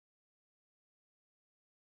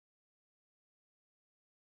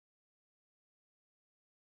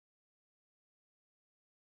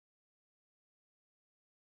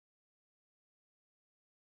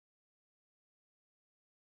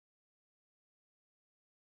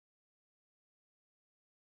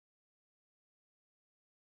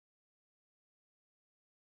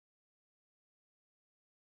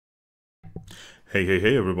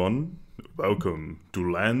Hey everyone, welcome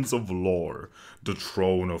to Lands of Lore, the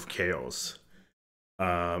Throne of Chaos.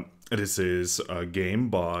 This is a game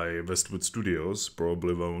by Westwood Studios,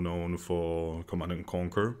 probably well known for Command and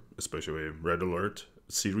Conquer, especially Red Alert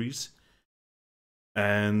series.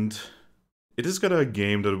 And it is kind of a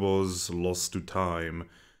game that was lost to time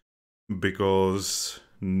because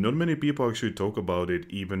not many people actually talk about it,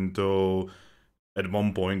 even though at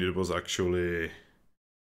one point it was actually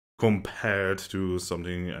compared to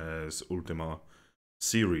something as Ultima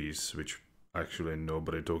series, which actually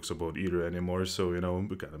nobody talks about either anymore, so it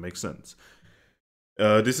kind of makes sense.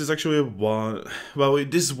 This is actually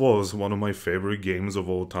this was one of my favorite games of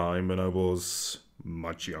all time when I was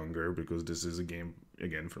much younger, because this is a game,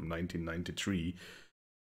 again, from 1993.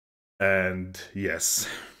 And yes,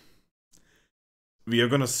 we are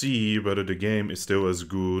gonna see whether the game is still as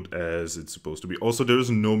good as it's supposed to be. Also, there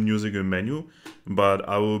is no music in the menu, but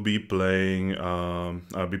I will be playing.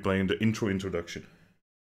 I'll be playing the introduction.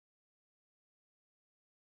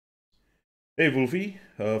 Hey Wolfie,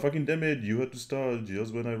 fucking damn it, you had to start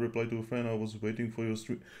just when I replied to a friend. I was waiting for your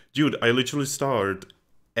stream. Dude, I literally start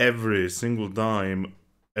every single time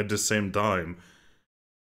at the same time.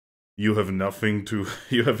 You have nothing to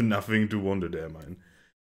wonder there, man.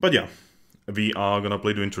 But yeah. We are gonna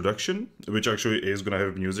play the introduction, which actually is gonna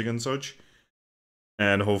have music and such.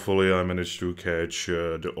 And hopefully I managed to catch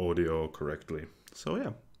the audio correctly. So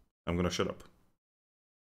yeah, I'm gonna shut up.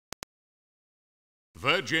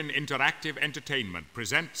 Virgin Interactive Entertainment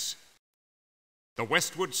presents the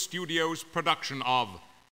Westwood Studios production of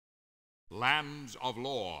Lands of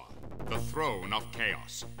Lore, the Throne of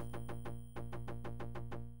Chaos.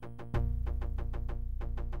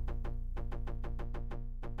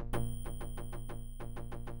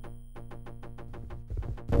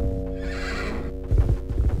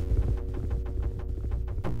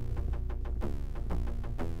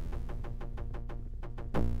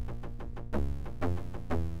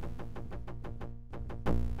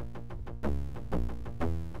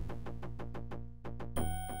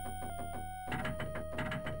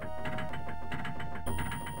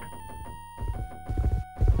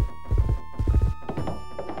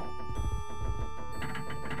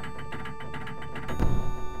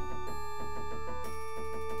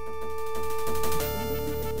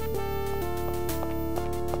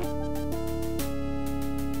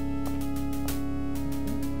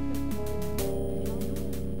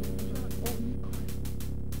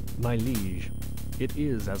 My liege, it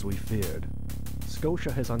is as we feared.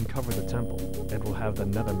 Scotia has uncovered the temple and will have the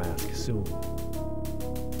Nether Mask soon.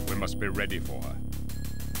 We must be ready for her.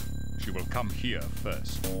 She will come here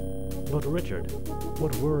first. But Richard,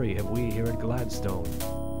 what worry have we here at Gladstone?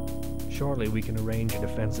 Surely we can arrange a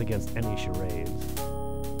defense against any charades.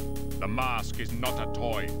 The mask is not a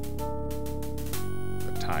toy.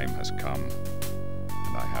 The time has come,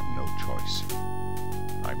 and I have no choice.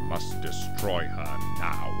 I must destroy her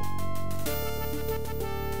now.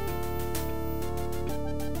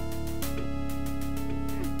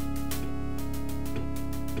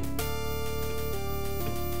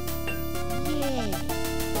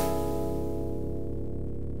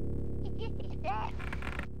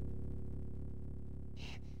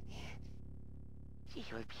 She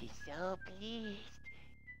will be so pleased.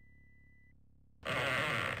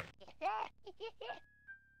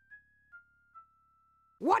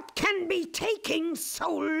 What can be taking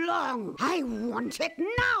so long? I want it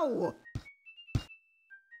now!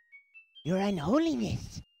 Your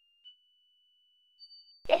Unholiness.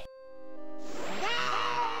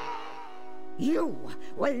 You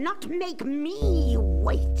will not make me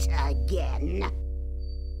wait again.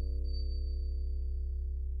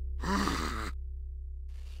 Ah,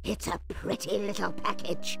 it's a pretty little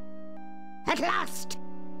package. At last!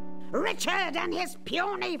 Richard and his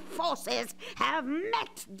puny forces have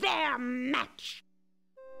met their match.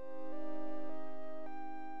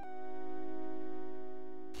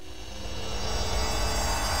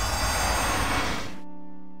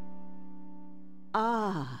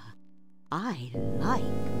 Ah, I like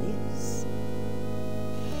this.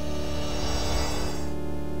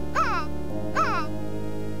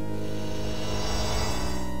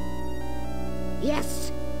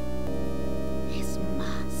 Yes.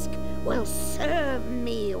 Will serve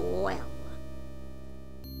me well.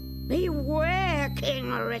 Beware, King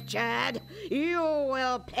Richard. You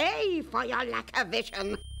will pay for your lack of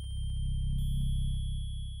vision.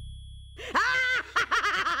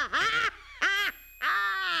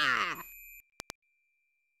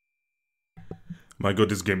 My god,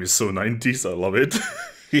 this game is so 90s, I love it.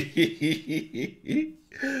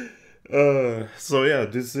 So yeah,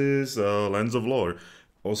 this is Lands of Lore.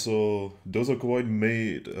 Also, those are quite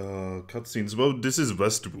made cutscenes. Well, this is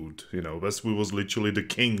Westwood, you know. Westwood was literally the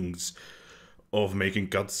kings of making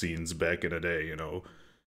cutscenes back in the day, you know.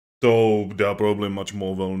 So they are probably much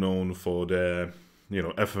more well known for their, you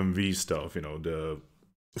know, FMV stuff, you know, the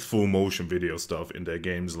full motion video stuff in their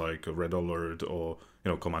games like Red Alert or,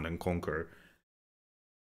 you know, Command and Conquer.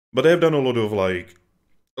 But they've done a lot of like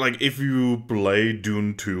if you play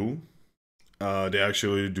Dune 2, they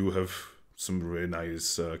actually do have some really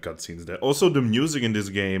nice cutscenes there. Also, the music in this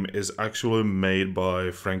game is actually made by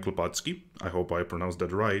Frank Lopatsky. I hope I pronounced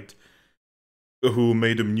that right. Who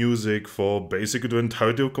made the music for basically the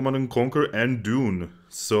entirety of Command & Conquer and Dune.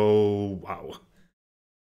 So, wow.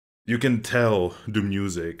 You can tell the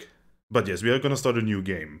music. But yes, we are gonna start a new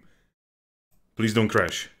game. Please don't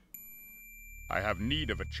crash. I have need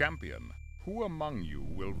of a champion. Who among you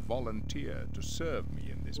will volunteer to serve me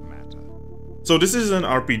in this matter? So this is an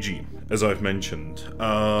RPG, as I've mentioned.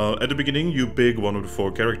 At the beginning, you pick one of the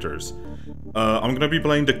 4 characters. I'm gonna be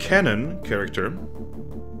playing the canon character,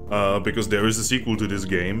 because there is a sequel to this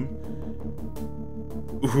game,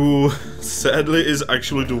 who sadly is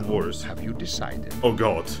actually the worst. Have you decided? Oh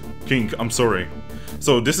god. King, I'm sorry.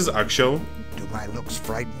 So this is ak'shel. Do my looks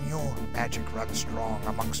frighten you? Magic runs strong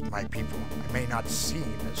amongst my people. I may not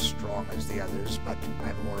seem as strong as the others, but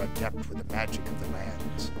I'm more adept with the magic of the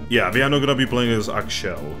lands. Yeah, we are not gonna be playing as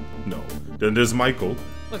ak'shel. No. Then there's Michael.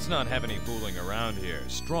 Let's not have any fooling around here.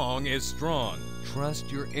 Strong is strong.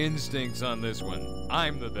 Trust your instincts on this one.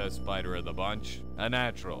 I'm the best fighter of the bunch. A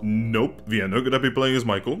natural. Nope, we are not gonna be playing as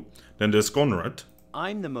Michael. Then there's Conrad.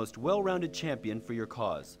 I'm the most well-rounded champion for your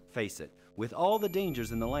cause. Face it, with all the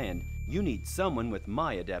dangers in the land, you need someone with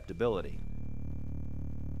my adaptability.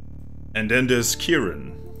 And then there's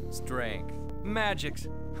Kieran. Strength. Magics.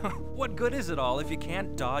 What good is it all if you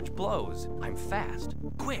can't dodge blows? I'm fast.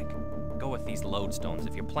 Quick. Go with these lodestones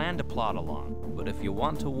if you plan to plod along. But if you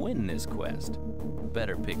want to win this quest,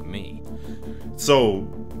 better pick me. So,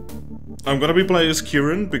 I'm gonna be playing as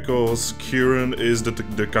Kieran because Kieran is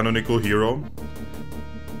the canonical hero.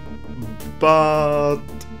 But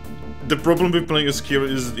the problem with playing as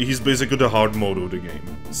Kieran is he's basically the hard mode of the game.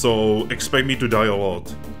 So expect me to die a lot.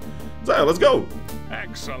 So yeah, let's go!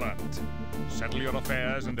 Excellent. Settle your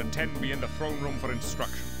affairs and attend me in the throne room for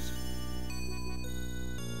instructions.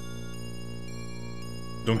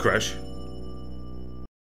 Don't crash.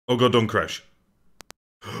 Oh god, don't crash.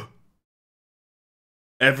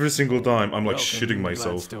 Every single time I'm like shitting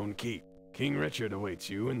myself. Gladstone Keep. King Richard awaits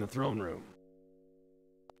you in the throne room.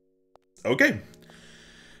 Okay.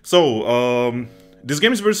 So, this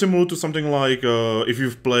game is very similar to something like if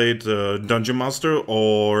you've played Dungeon Master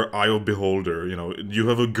or Eye of Beholder. You know, you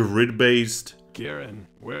have a grid-based... Kieran,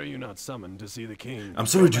 where are you not summoned to see the king? I'm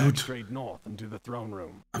sorry, Go back dude. Straight north into the throne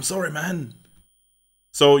room. I'm sorry, man.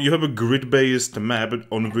 So, you have a grid-based map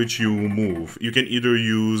on which you move. You can either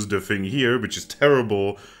use the thing here, which is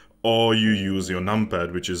terrible, or you use your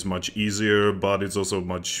numpad, which is much easier, but it's also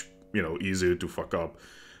much, you know, easier to fuck up.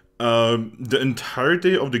 The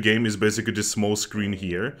entirety of the game is basically this small screen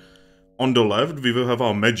here. On the left, we will have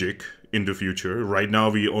our magic in the future. Right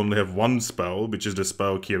now, we only have one spell, which is the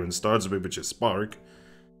spell Kieran starts with, which is Spark.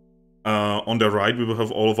 On the right, we will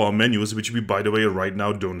have all of our menus, which we, by the way, right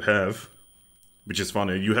now don't have. Which is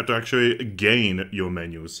funny. You have to actually gain your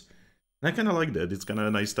menus. And I kind of like that. It's kind of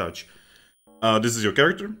a nice touch. This is your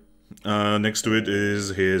character. Next to it is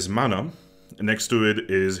his mana. Next to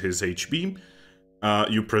it is his HP.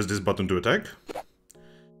 You press this button to attack.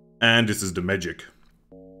 And this is the magic.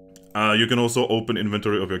 You can also open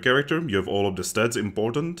inventory of your character. You have all of the stats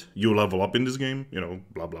important. You level up in this game. You know,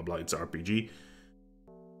 blah blah blah. It's RPG.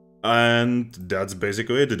 And that's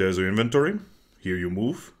basically it. There's your inventory. Here you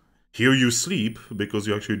move. Here you sleep, because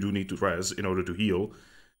you actually do need to rest in order to heal.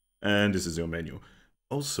 And this is your menu.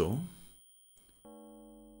 Also,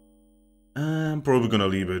 I'm probably gonna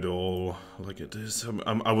leave it all like it is.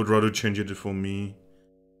 I would rather change it for me.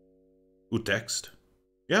 Ooh, text.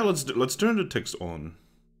 Yeah, let's turn the text on.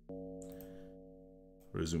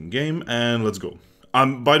 Resume game, and let's go.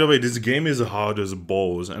 By the way, this game is hard as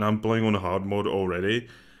balls, and I'm playing on hard mode already.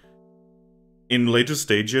 In later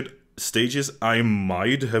stages, I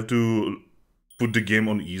might have to put the game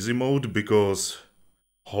on easy mode, because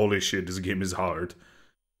holy shit, this game is hard.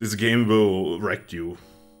 This game will wreck you.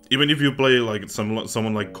 Even if you play like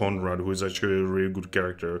someone like Conrad, who is actually a really good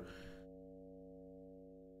character.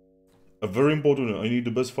 A very important, I need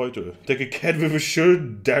the best fighter. Take a cat with a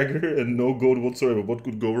shirt, dagger, and no gold whatsoever. What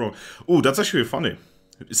could go wrong? Ooh, that's actually funny.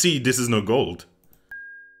 See, this is no gold.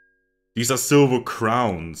 These are silver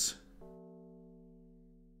crowns.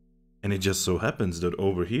 And it just so happens that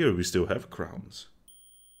over here we still have crowns.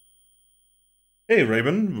 Hey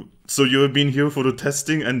Raven, so you have been here for the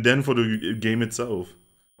testing and then for the game itself.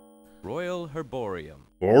 Royal Herborium.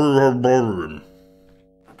 Herborium.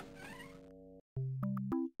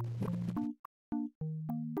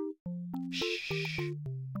 Shh.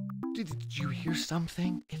 Did you hear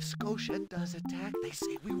something? If Scotia does attack, they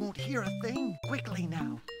say we won't hear a thing. Quickly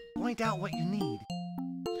now, point out what you need.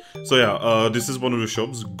 So yeah, this is one of the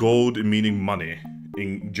shops. Gold meaning money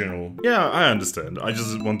in general. Yeah, I understand. I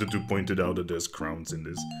just wanted to point it out that there's crowns in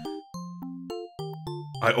this.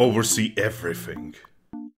 I oversee everything.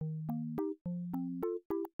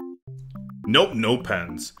 Nope, no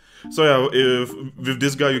pants. So yeah, if with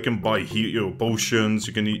this guy you can buy potions,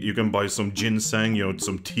 you can buy some ginseng,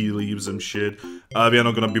 some tea leaves and shit. We are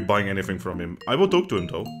not gonna be buying anything from him. I will talk to him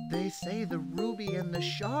though. They say the ruby and the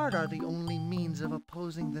shard are the only means of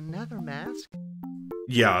opposing the nether mask.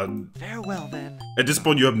 Yeah. Farewell then. At this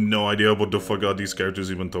point you have no idea what the fuck are these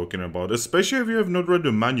characters even talking about, especially if you have not read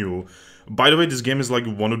the manual. By the way, this game is like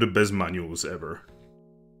one of the best manuals ever.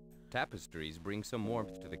 Tapestries bring some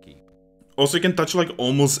warmth to the keep. Also, you can touch like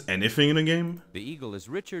almost anything in the game. The eagle is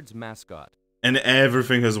Richard's mascot. And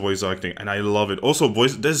everything has voice acting, and I love it. Also,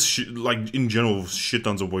 there's like in general shit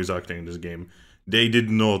tons of voice acting in this game. They did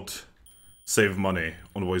not save money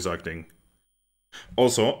on voice acting.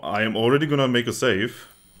 Also, I am already gonna make a save.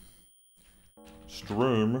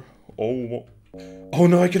 Stream. Oh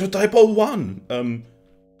no, I cannot type all one.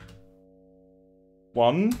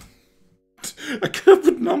 One. I cannot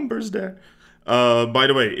put numbers there. By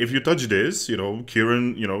the way, if you touch this,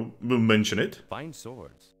 Kieran, will mention it. Fine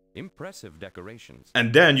swords. Impressive decorations.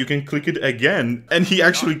 And then you can click it again, and he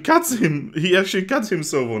actually cuts him. He actually cuts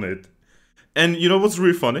himself on it. And you know what's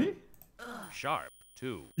really funny? Sharp,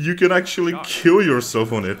 too. You can actually kill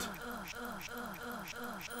yourself on it.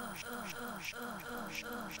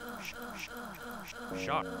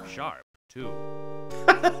 Sharp, too.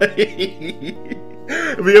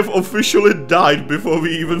 We have officially died before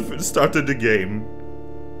we even started the game.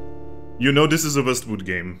 You know this is a Westwood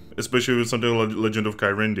game, especially with something like Legend of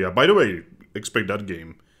Kyrindia. By the way, expect that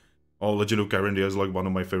game. Oh, Legend of Kyrindia is like one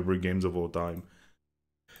of my favorite games of all time.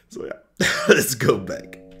 So yeah, let's go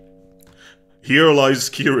back. Here lies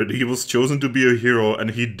Kieran. He was chosen to be a hero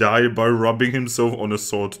and he died by rubbing himself on a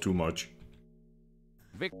sword too much.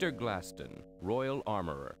 Victor Glaston, Royal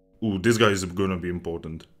Armorer. Ooh, this guy is gonna be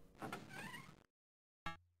important.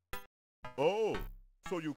 Oh,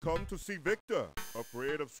 so you come to see Victor,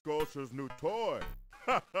 afraid of Scotia's new toy?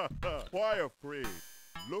 Why afraid?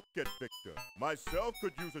 Look at Victor. Myself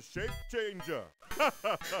could use a shape changer.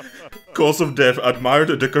 Cause of death, admire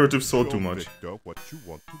the decorative sword too much. Victor what you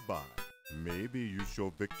want to buy. Maybe you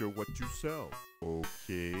show Victor what you sell.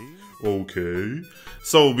 Okay? Okay.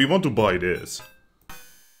 So, we want to buy this.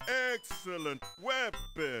 Excellent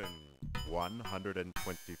weapon!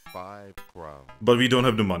 125 crowns. But we don't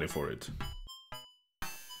have the money for it.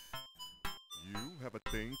 You have a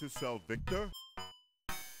thing to sell, Victor?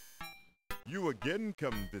 You again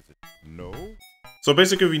come visit, no? So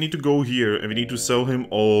basically we need to go here and we need to sell him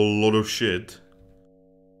a lot of shit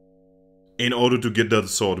in order to get that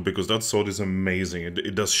sword, because that sword is amazing.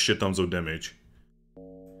 It does shit tons of damage.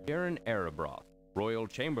 Jaren Erebroth, Royal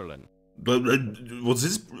Chamberlain. What's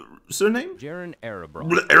his surname? Jaren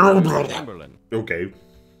Erebroth, Royal Chamberlain. Okay.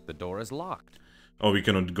 The door is locked. Oh, we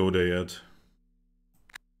cannot go there yet.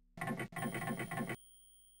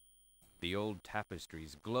 The old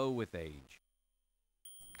tapestries glow with age.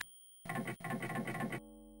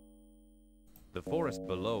 The forest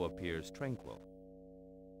below appears tranquil.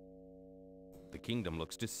 The kingdom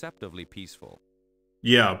looks deceptively peaceful.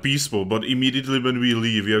 Yeah, peaceful, but immediately when we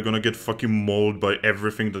leave, we are gonna get fucking mauled by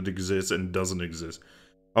everything that exists and doesn't exist.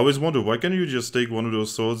 I always wonder, why can't you just take one of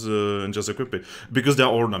those swords and just equip it? Because they're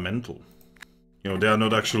ornamental. They are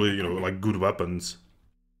not actually, like good weapons.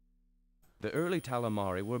 The early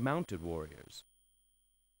Talamari were mounted warriors.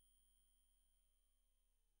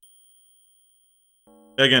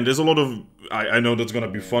 Again, there's a lot of... I know that's gonna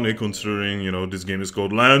be funny considering, this game is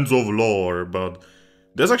called Lands of Lore, but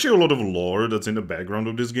there's actually a lot of lore that's in the background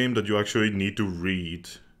of this game that you actually need to read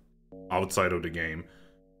outside of the game.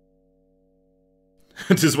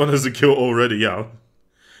 This one has a kill already, yeah.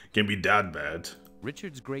 Can't be that bad.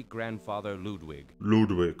 Richard's great-grandfather Ludwig.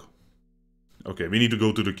 Ludwig. Okay, we need to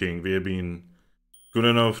go to the king. We have been good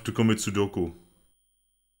enough to commit Sudoku.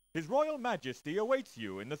 His Royal Majesty awaits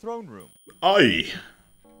you in the throne room. Aye!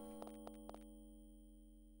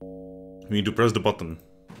 We need to press the button.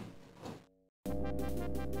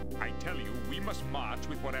 I tell you, we must march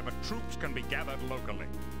with whatever troops can be gathered locally.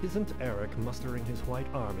 Isn't Eric mustering his white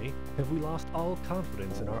army? Have we lost all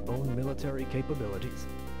confidence in our own military capabilities?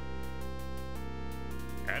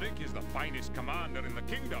 Eric is the finest commander in the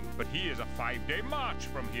kingdom, but he is a 5-day march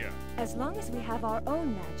from here. As long as we have our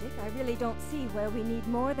own magic, I really don't see where we need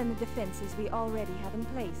more than the defenses we already have in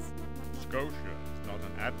place. Scotia is not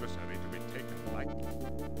an adversary to be taken lightly.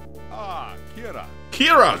 Ah, Kira.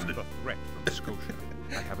 Kira! This is the threat from Scotia.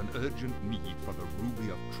 I have an urgent need for the Ruby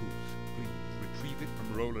of Truth. Please retrieve it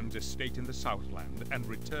from Roland's estate in the Southland and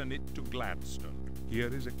return it to Gladstone. Here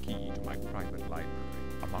is a key to my private library.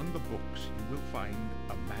 Among the books, you will find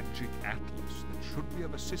a magic atlas that should be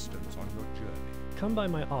of assistance on your journey. Come by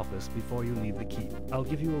my office before you leave the keep. I'll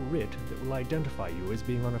give you a writ that will identify you as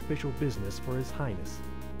being on official business for His Highness.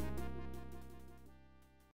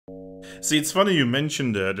 See, it's funny you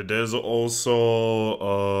mentioned that. There's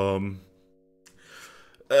also,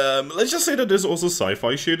 let's just say that there's also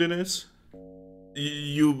sci-fi shit in it.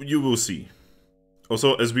 You will see.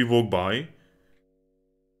 Also, as we walk by,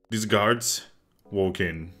 these guards walk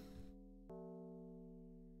in.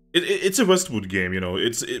 It's a Westwood game, you know.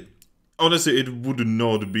 Honestly, it would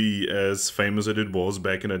not be as famous as it was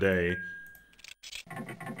back in the day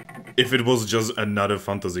if it was just another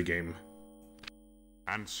fantasy game.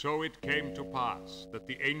 And so it came to pass that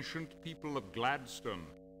the ancient people of Gladstone,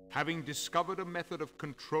 having discovered a method of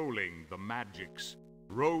controlling the magics,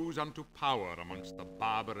 rose unto power amongst the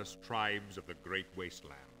barbarous tribes of the Great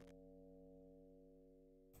Wasteland.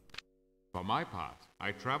 For my part,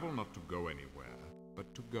 I travel not to go anywhere,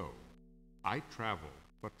 but to go. I travel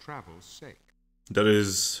for travel's sake. That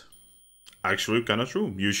is actually kind of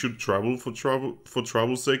true. You should travel for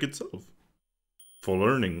travel's sake itself. For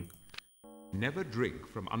learning. Never drink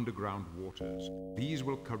from underground waters. These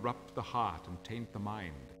will corrupt the heart and taint the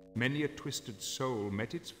mind. Many a twisted soul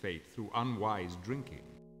met its fate through unwise drinking.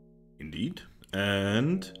 Indeed.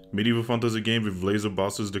 And medieval fantasy game with laser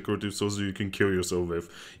busters, decorative swords you can kill yourself with.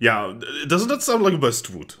 Yeah, doesn't that sound like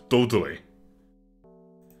Westwood? Totally.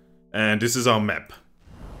 And this is our map.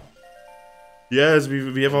 Yes,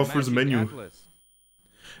 we have our first menu.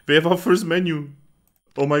 We have our first menu.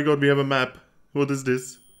 Oh my god, we have a map. What is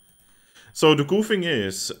this? So the cool thing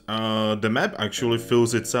is, the map actually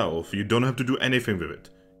fills itself. You don't have to do anything with it.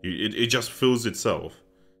 It just fills itself.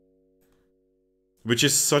 Which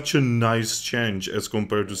is such a nice change as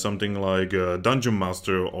compared to something like Dungeon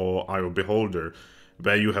Master or Eye of Beholder,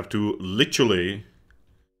 where you have to literally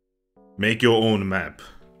make your own map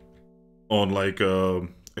on like a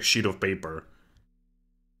sheet of paper.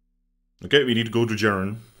 Okay, we need to go to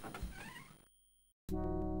Jaren.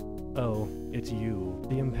 Oh, it's you.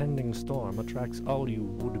 The impending storm attracts all you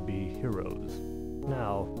would-be heroes.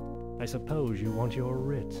 Now, I suppose you want your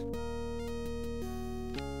writ.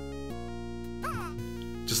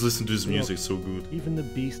 Just listen to this music, so good. Even the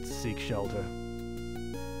beasts seek shelter.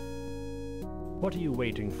 What are you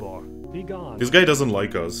waiting for? Be gone. This guy doesn't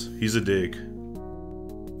like us. He's a dick.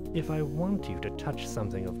 If I want you to touch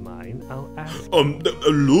something of mine, I'll ask.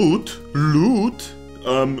 Loot? Loot?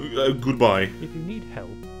 Goodbye. If you need help,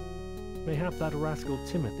 mayhap that rascal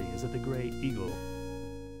Timothy is at the Grey Eagle.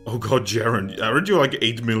 Oh god, Jaren, aren't you like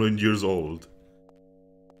 8 million years old?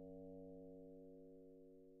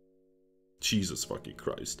 Jesus fucking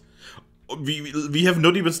Christ. We have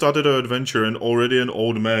not even started our adventure and already an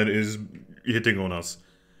old man is hitting on us.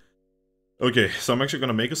 Okay, so I'm actually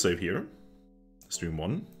gonna make a save here. Stream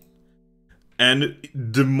 1. And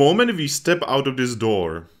the moment we step out of this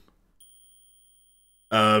door,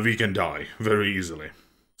 we can die very easily.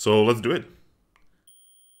 So let's do it.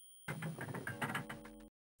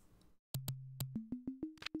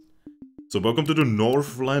 So welcome to the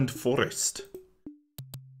Northland Forest.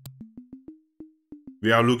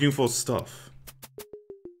 We are looking for stuff.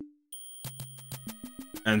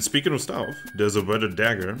 And speaking of stuff, there's a weathered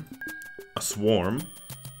dagger, a swarm.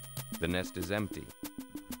 The nest is empty.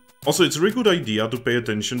 Also, it's a really good idea to pay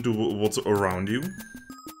attention to what's around you.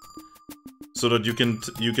 So that you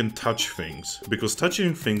can touch things. Because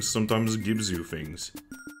touching things sometimes gives you things.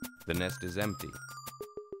 The nest is empty.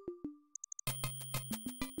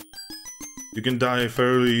 You can die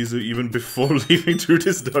fairly easily even before leaving through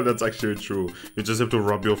this door. That's actually true. You just have to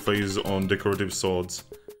rub your face on decorative swords.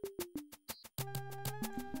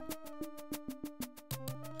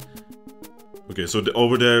 Okay, so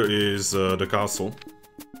over there is the castle.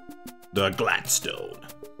 The Gladstone.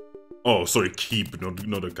 Oh, sorry, keep,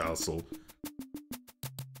 not a castle.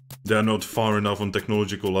 They're not far enough on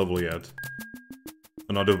technological level yet.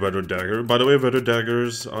 Another weather dagger. By the way, weather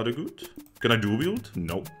daggers, are they good? Can I dual wield?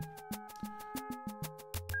 Nope.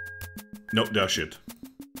 No, they're shit.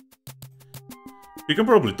 You can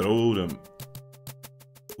probably throw them.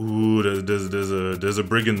 Ooh, there's a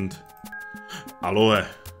brigand. Aloe.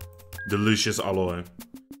 Delicious aloe.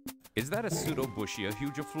 Is that a pseudobushia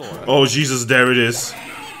hugiflora? Oh Jesus, there it is.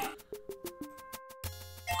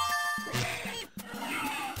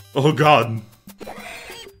 Oh god.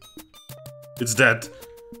 It's dead.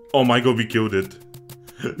 Oh my god, we killed it.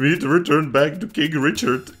 We need to return back to King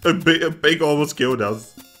Richard. A pig almost killed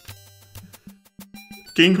us.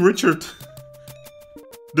 King Richard.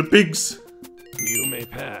 The pigs. You may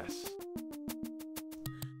pass.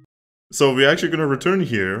 So we're actually gonna return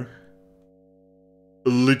here.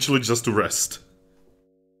 Literally just to rest.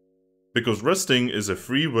 Because resting is a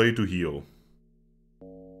free way to heal.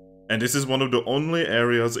 And this is one of the only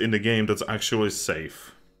areas in the game that's actually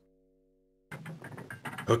safe.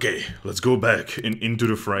 Okay, let's go back into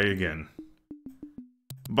the fray again.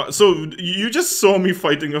 But so, you just saw me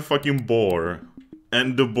fighting a fucking boar.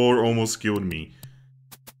 And the boar almost killed me.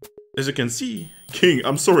 As you can see, King,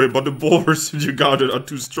 I'm sorry, but the boars you guarded are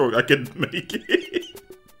too strong. I can't make it.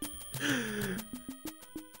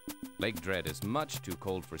 Lake Dread is much too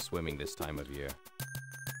cold for swimming this time of year.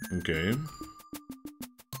 Okay.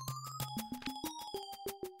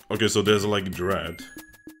 Okay, so there's like Dread.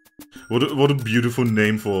 What a beautiful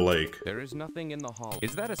name for a lake. There is nothing in the hall.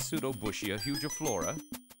 Is that a pseudobushia hugiflora?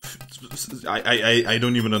 I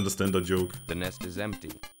don't even understand that joke. The nest is empty.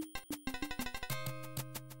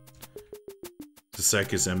 The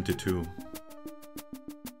sack is empty too.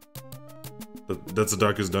 That's the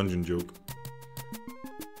Darkest Dungeon joke.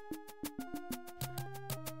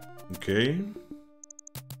 Okay.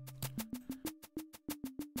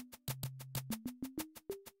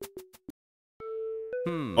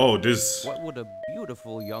 Oh, this... What would a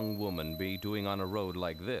beautiful young woman be doing on a road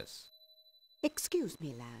like this? Excuse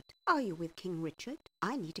me, lad. Are you with King Richard?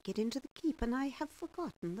 I need to get into the keep and I have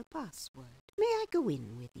forgotten the password. May I go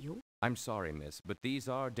in with you? I'm sorry, miss, but these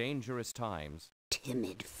are dangerous times.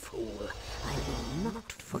 Timid fool. I will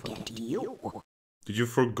not forget you. Did you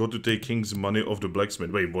forget to take King's money off the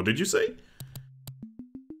blacksmith? Wait, what did you say?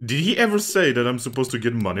 Did he ever say that I'm supposed to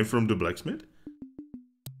get money from the blacksmith?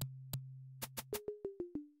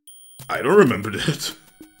 I don't remember that.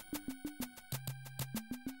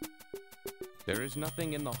 There is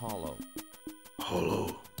nothing in the hollow.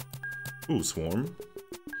 Hollow. Ooh, swarm.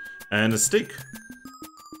 And a stick.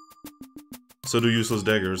 So do useless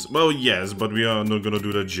daggers. Well, yes, but we are not gonna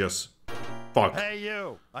do that just. Fuck. Hey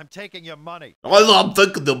you! I'm taking your money. I'm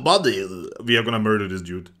taking the money. We are gonna murder this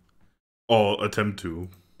dude. Or attempt to.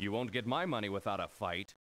 You won't get my money without a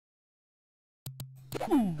fight.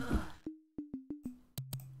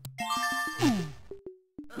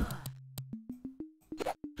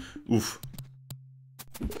 Oof.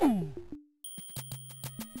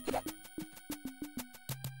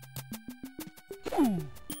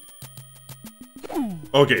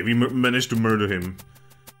 Okay, we managed to murder him.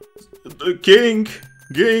 King!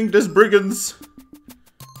 King, there's brigands!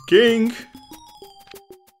 King!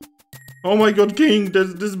 Oh my god, King,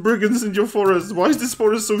 there's brigands in your forest. Why is this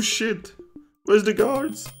forest so shit? Where's the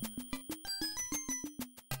guards?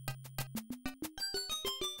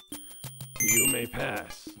 You may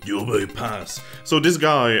pass. You may pass. So this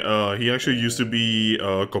guy, he actually used to be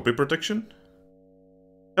copy protection.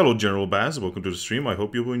 Hello, General Bass. Welcome to the stream. I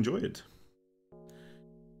hope you will enjoy it.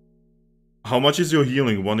 How much is your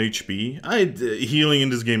healing? 1 HP? Healing in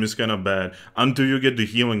this game is kind of bad. Until you get the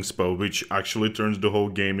healing spell, which actually turns the whole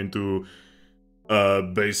game into...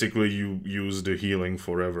 basically you use the healing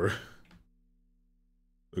forever.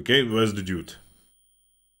 Okay, where's the dude?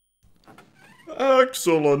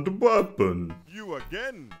 Excellent weapon! You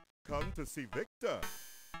again! Come to see Victor.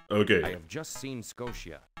 Okay. I have just seen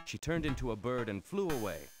Scotia. She turned into a bird and flew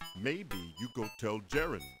away. Maybe you go tell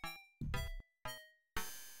Jaren.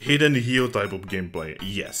 Hidden heal type of gameplay,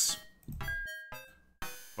 yes.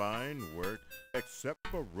 Fine work, except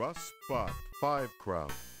for Rust Spot. 5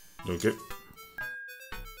 crowns. Okay.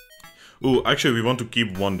 Ooh, actually we want to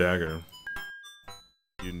keep 1 dagger.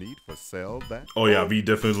 You need for sale that? Oh yeah, we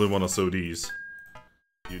definitely want to sell these.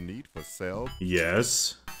 You need for sale?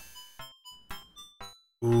 Yes.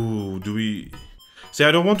 Ooh, do we... See,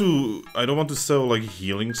 I don't want to sell, like,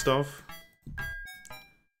 healing stuff.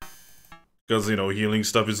 Because, you know, healing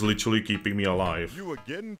stuff is literally keeping me alive. You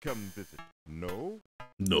again come visit. No?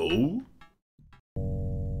 No?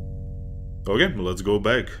 Okay, let's go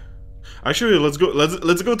back. Actually, let's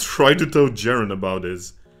go try to tell Jaren about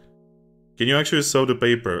this. Can you actually sell the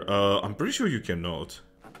paper? I'm pretty sure you cannot.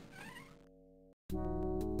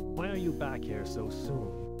 Why are you back here so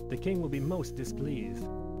soon? The king will be most displeased.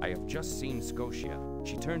 I have just seen Scotia.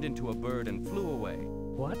 She turned into a bird and flew away.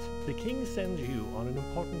 What? The king sends you on an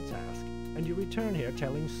important task, and you return here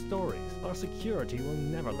telling stories. Our security will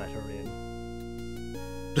never let her in.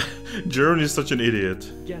 Jaren is such an idiot.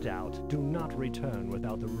 Get out. Do not return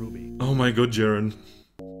without the ruby. Oh my god, Jaren.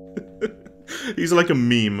 He's like a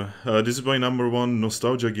meme. This is my #1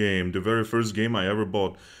 nostalgia game. The very first game I ever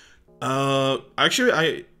bought.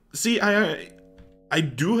 Actually, I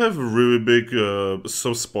do have a really big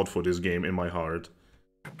soft spot for this game in my heart.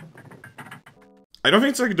 I don't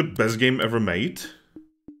think it's like the best game ever made,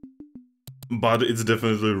 but it's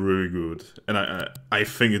definitely really good, and I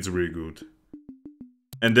think it's really good.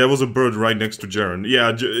 And there was a bird right next to Jaren.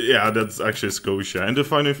 Yeah, that's actually Scotia. And the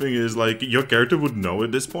funny thing is, like, your character would know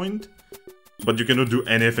at this point, but you cannot do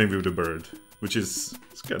anything with the bird, which is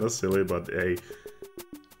kind of silly, but hey.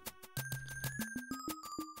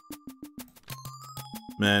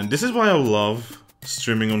 Man, this is why I love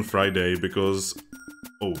streaming on Friday, because...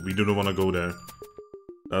 Oh, we do not want to go there.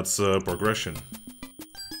 That's progression.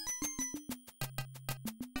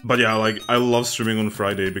 But yeah, like, I love streaming on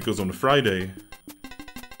Friday, because on Friday...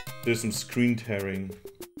 There's some screen tearing.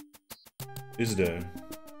 Is there?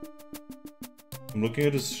 I'm looking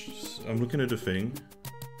at this. I'm looking at the thing.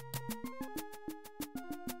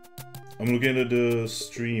 I'm looking at the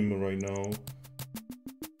stream right now.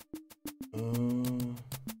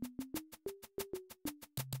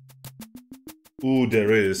 Ooh,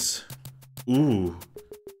 there is. Ooh.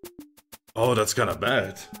 Oh, that's kind of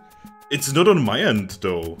bad. It's not on my end,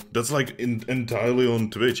 though. That's like entirely on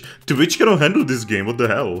Twitch. Twitch cannot handle this game, what the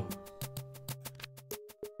hell?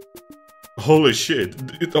 Holy shit.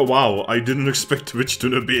 Oh, wow, I didn't expect Twitch to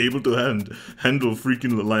not be able to handle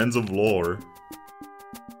freaking Lands of Lore.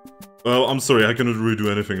 Well, I'm sorry, I cannot really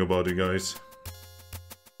do anything about it, guys.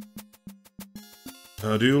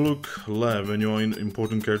 Do you look laugh when you're an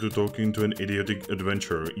important character talking to an idiotic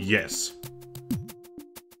adventurer? Yes.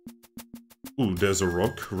 Ooh, there's a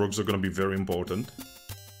rock. Rocks are gonna be very important.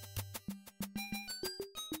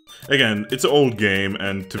 Again, it's an old game,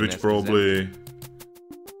 and Twitch probably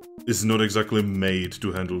is not exactly made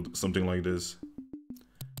to handle something like this.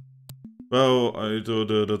 Well, I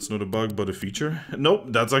thought that's not a bug, but a feature. Nope,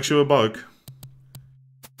 that's actually a bug.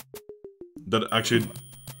 That actually...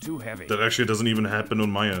 Too heavy. That actually doesn't even happen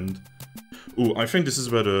on my end. Ooh, I think this is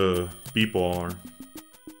where the people are.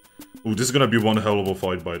 Ooh, this is gonna be one hell of a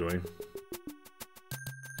fight, by the way.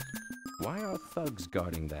 Why are thugs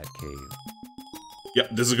guarding that cave? Yeah,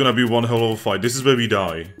 this is gonna be one hell of a fight. This is where we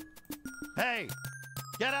die. Hey!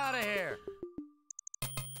 Get out of here!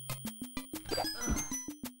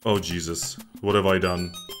 Oh, Jesus. What have I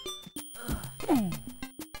done?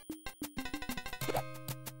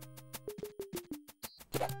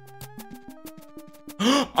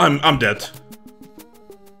 I'm dead.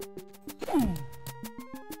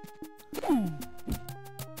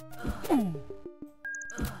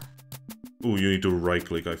 Ooh, you need to right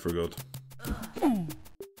click, I forgot.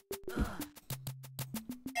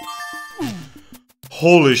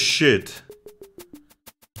 Holy shit.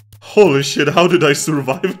 Holy shit, how did I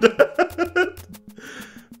survive that?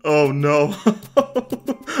 Oh no.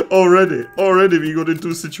 Already we got into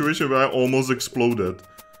a situation where I almost exploded.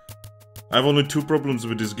 I have only 2 problems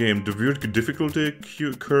with this game. The weird difficulty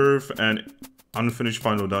curve and unfinished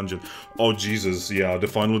final dungeon. Oh Jesus, yeah, the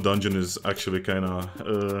final dungeon is actually kinda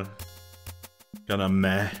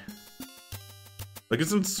meh. Like,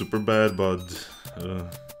 it's not super bad, but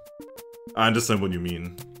I understand what you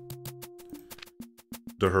mean.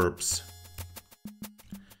 The herbs.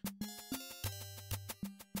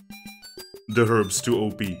 The herbs too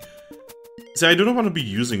OP. See, I do not want to be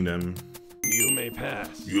using them. You may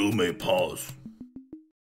pass. You may pass.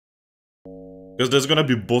 Because there's gonna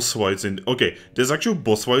be boss fights in... Okay, there's actual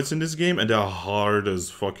boss fights in this game, and they're hard as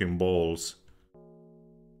fucking balls.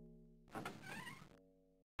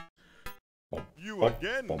 You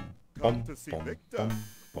again? Come to see Victor.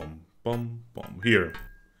 Here.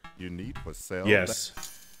 You need for sale? Yes.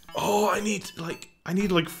 Oh, I need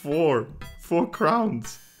like 4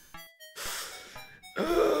 crowns.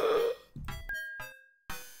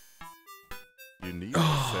 You need to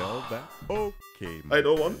sell that? Okay, I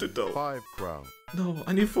don't want to though. 5 crowns. No,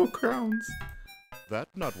 I need 4 crowns. That's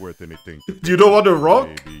not worth anything. Do you don't want a rock?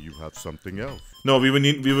 Maybe you have something else. No, we will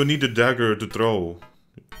need a dagger to throw.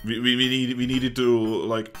 We needed to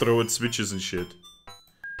like throw at switches and shit.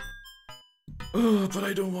 But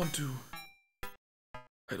I don't want to.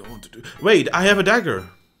 I don't want to do. Wait, I have a dagger.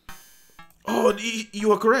 Oh,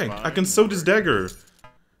 you are correct. I can sew this dagger.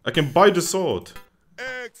 I can buy the sword.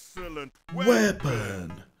 Excellent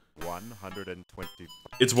weapon. 120.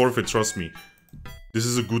 It's worth it, trust me. This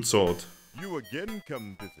is a good sword. You again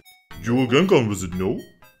come visit. You again come visit, no?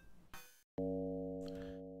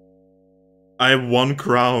 I have 1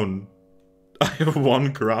 crown. I have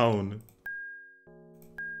 1 crown.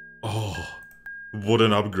 Oh, What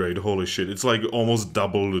an upgrade, holy shit. It's like almost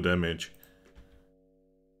double the damage.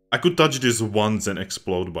 I could touch this once and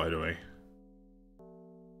explode, by the way.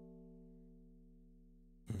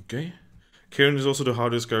 Okay. Karen is also the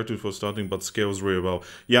hardest character for starting, but scales really well.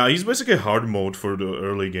 Yeah, he's basically hard mode for the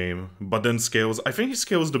early game, but then scales... I think he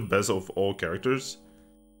scales the best of all characters.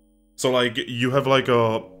 So, like, you have, like,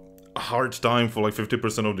 a hard time for, like,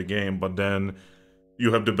 50% of the game, but then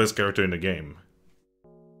you have the best character in the game.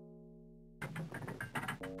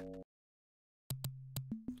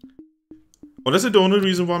 Well, that's the only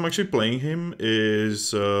reason why I'm actually playing him,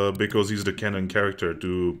 is because he's the canon character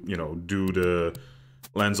to, you know, do the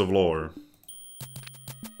Lands of Lore.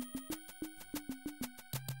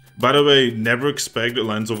 By the way, never expect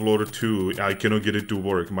Lands of Lore 2. I cannot get it to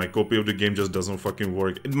work. My copy of the game just doesn't fucking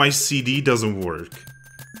work. My CD doesn't work.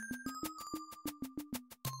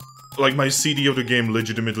 Like, my CD of the game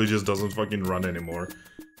legitimately just doesn't fucking run anymore.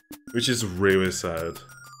 Which is really sad.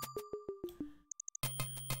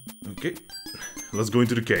 Okay. Let's go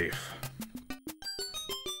into the cave.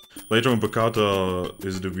 Later on, Bakata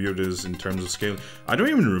is the weirdest in terms of scaling. I don't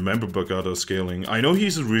even remember Bakata scaling. I know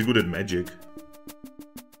he's really good at magic.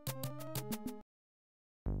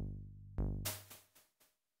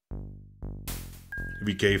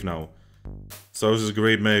 We cave now. Stars is a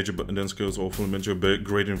great mage, but then scales awful in magic, but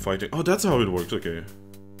great in fighting. Oh, that's how it works, okay.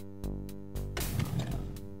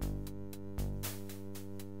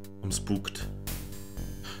 I'm spooked.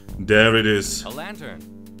 There it is. A lantern.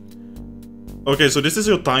 Okay, so this is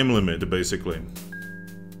your time limit, basically.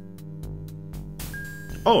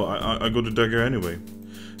 Oh, I got the dagger anyway.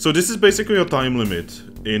 So this is basically your time limit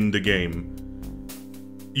in the game.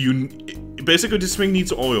 Basically, this thing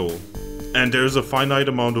needs oil. And there's a finite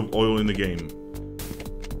amount of oil in the game.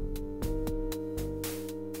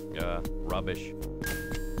 Rubbish.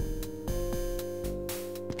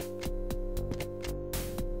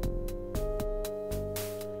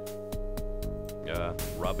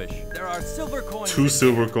 Rubbish. There are silver coins. 2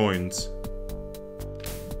 silver coins.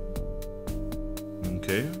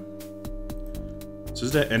 Okay. So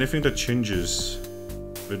is there anything that changes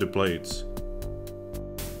with the plates?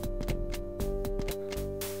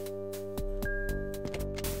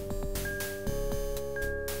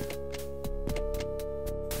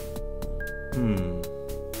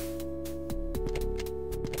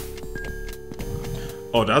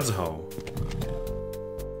 Oh, that's how.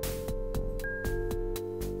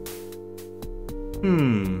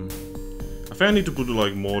 I think I need to put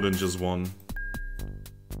like more than just one.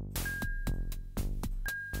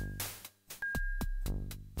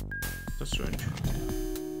 That's strange.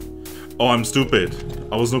 Oh, I'm stupid.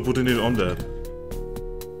 I was not putting it on that.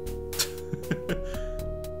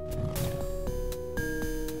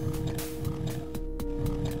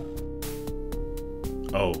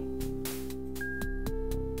 Oh.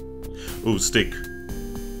 Ooh, stick.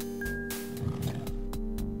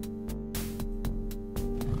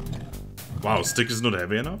 Wow, stick is not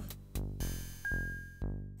heavy enough?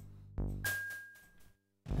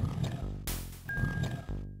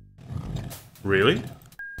 Really?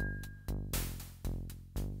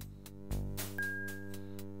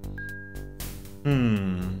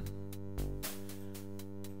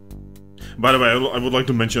 By the way, I would like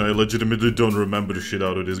to mention I legitimately don't remember the shit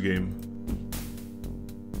out of this game.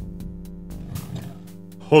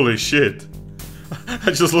 Holy shit.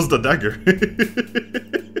 I just lost the dagger.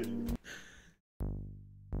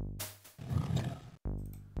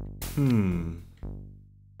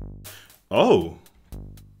 Oh.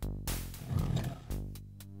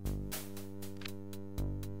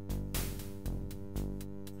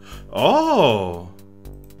 Oh.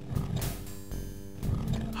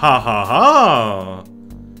 Ha ha ha.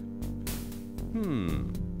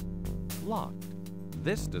 Locked.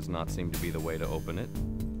 This does not seem to be the way to open it.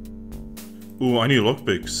 Ooh, I need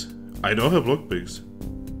lockpicks. I don't have lockpicks.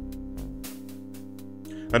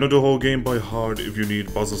 I know the whole game by heart if you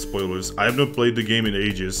need puzzle spoilers. I have not played the game in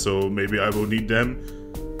ages, so maybe I will need them.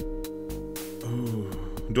 Oh,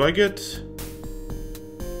 do I get...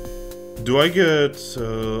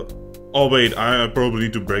 Oh wait, I probably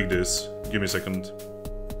need to break this. Give me a second.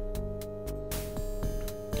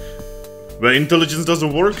 Where intelligence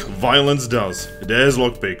doesn't work, violence does. There's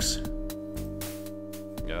lockpicks.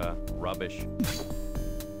 Rubbish.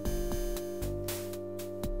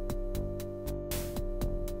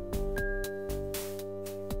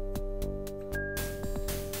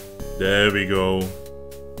 There we go.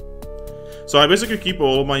 So I basically keep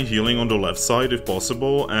all of my healing on the left side if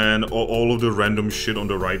possible, and all of the random shit on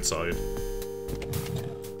the right side.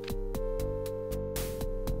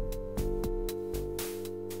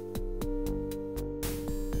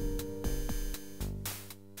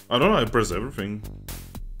 I don't know, I press everything.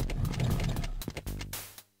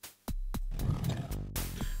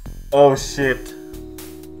 Oh shit.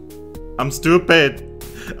 I'm stupid.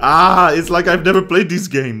 Ah, it's like I've never played these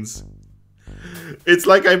games. It's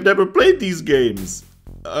like I've never played these games.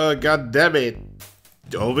 God damn it.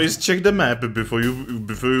 Always check the map before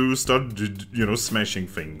you start, you know, smashing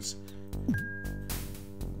things.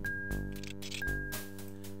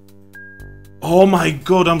 Oh my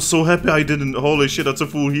god, I'm so happy I didn't. Holy shit, that's a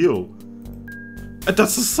full heal. And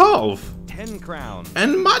that's a salve. 10 crowns.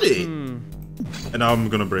 And money. And now I'm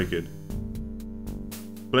gonna break it.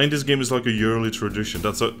 Playing this game is like a yearly tradition.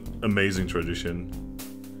 That's an amazing tradition.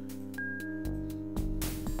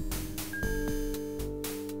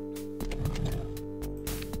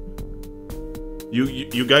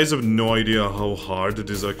 You guys have no idea how hard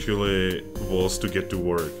this actually was to get to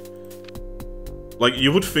work. Like,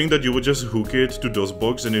 you would think that you would just hook it to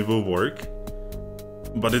DOSBox and it will work.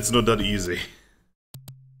 But it's not that easy.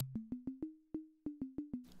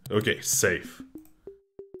 Okay, save.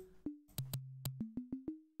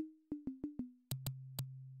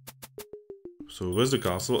 So where's the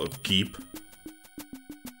castle? Keep.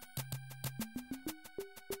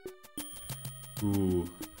 Ooh.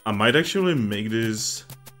 I might actually make this...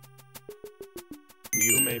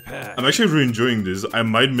 You may pass. I'm actually really enjoying this. I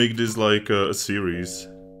might make this like a series.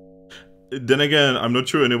 Then again, I'm not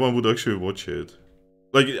sure anyone would actually watch it.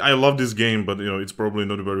 Like, I love this game, but you know, it's probably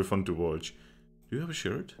not very fun to watch. Do you have a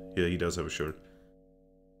shirt? Yeah, he does have a shirt.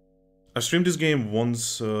 I streamed this game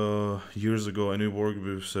once years ago, and it worked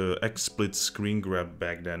with XSplit screen grab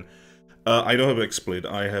back then. I don't have XSplit,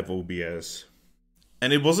 I have OBS.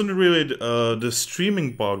 And it wasn't really, the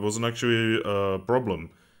streaming part wasn't actually a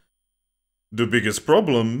problem. The biggest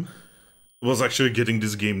problem was actually getting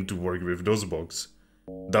this game to work with DOSBox.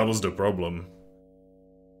 That was the problem.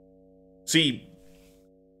 See,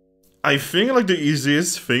 I think like the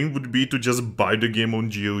easiest thing would be to just buy the game on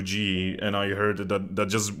GOG, and I heard that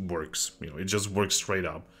just works. You know, it just works straight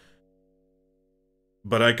up.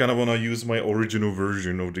 But I kind of want to use my original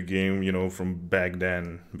version of the game, you know, from back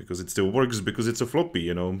then, because it still works, because it's a floppy,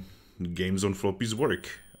 you know. Games on floppies work.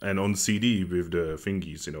 And on CD with the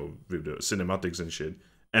thingies, you know, with the cinematics and shit.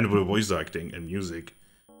 And with voice acting and music.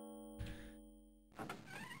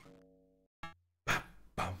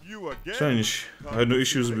 Strange. I had no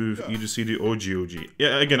issues with either CD or GOG.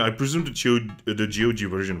 Yeah, again, I presume the GOG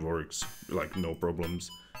version works. Like, no problems.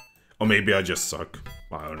 Or maybe I just suck.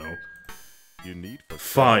 I don't know. You need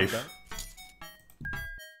 5.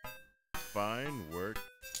 Fine work.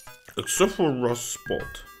 Except for rust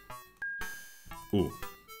spot. Ooh.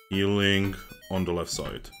 Healing on the left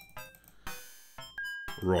side.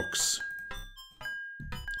 Rocks.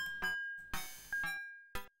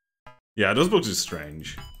 Yeah, this box is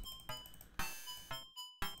strange.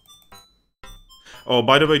 Oh,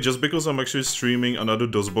 by the way, just because I'm actually streaming another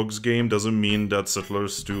DOSBox game doesn't mean that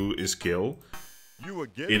Settlers 2 is kill.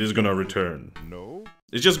 It is gonna return. No?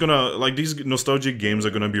 It's just gonna, like, these nostalgic games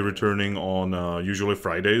are gonna be returning on usually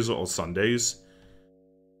Fridays or Sundays.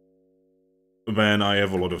 When I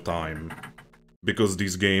have a lot of time. Because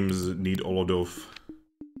these games need a lot of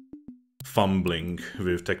fumbling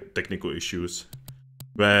with technical issues.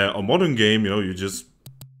 Where a modern game, you know, you just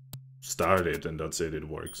start it and that's it, it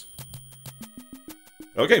works.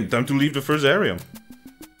 Okay, time to leave the first area.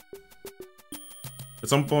 At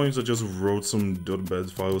some points I just wrote some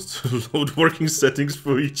 .bat files to load working settings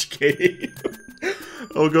for each game.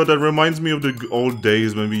 Oh god, that reminds me of the old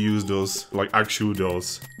days when we used those, like ak'shel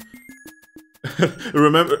DOS.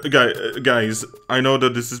 Remember, guys, I know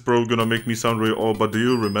that this is probably gonna make me sound really old, but do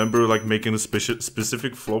you remember like making a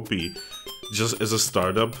specific floppy just as a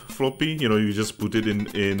startup floppy? You know, you just put it in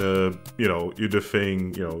you know, the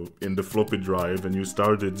thing, you know, in the floppy drive, and you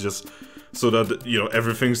start it just so that, you know,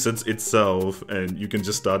 everything sets itself and you can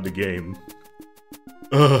just start the game.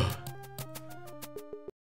 Ugh.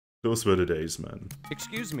 Those were the days, man.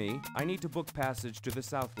 Excuse me, I need to book passage to the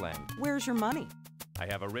Southland. Where's your money? I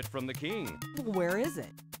have a writ from the king. Where is it?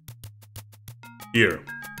 Here.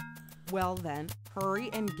 Well then, hurry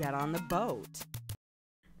and get on the boat.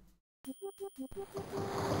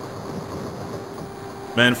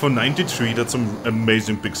 Man, for 93, that's some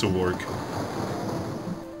amazing pixel work.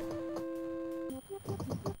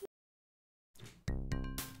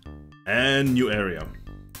 And new area.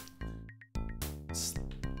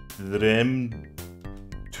 Stream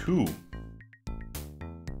 2.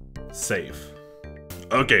 Save.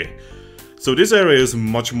 Okay, so this area is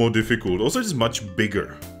much more difficult. Also, it's much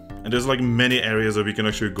bigger. And there's like many areas that we can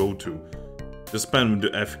actually go to. Just spam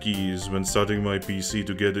the F keys when starting my PC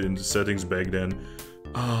to get it into settings back then.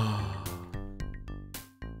 Ah.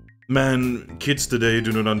 Man, kids today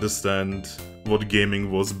do not understand what gaming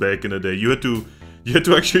was back in the day. You had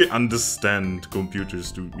to actually understand computers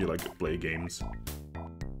to like play games.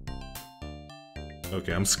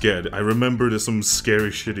 Okay, I'm scared. I remember there's some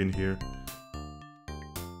scary shit in here.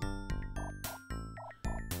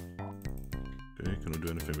 Okay, can I do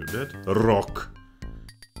anything with that? Rock.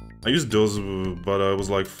 I used those, but I was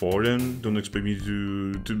like 4 then. Don't expect me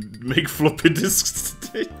to make floppy disks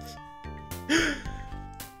today.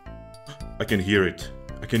 I can hear it.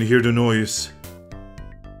 I can hear the noise.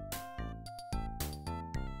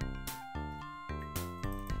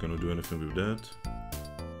 Can I do anything with that?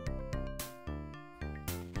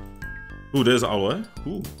 Ooh, there's Owl, eh?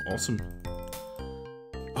 Ooh, awesome.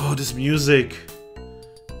 Oh, this music.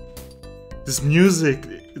 This music.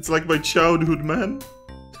 It's like my childhood, man.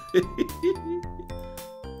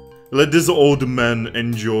 Let this old man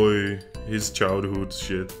enjoy his childhood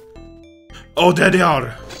shit. Oh, there they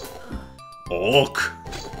are! Orc!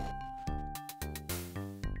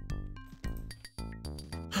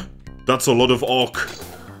 That's a lot of orc.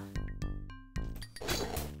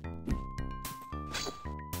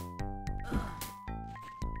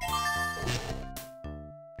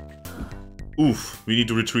 Oof, we need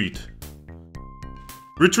to retreat.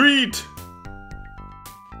 Retreat!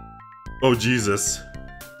 Oh, Jesus.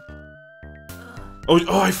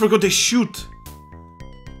 Oh, I forgot they shoot.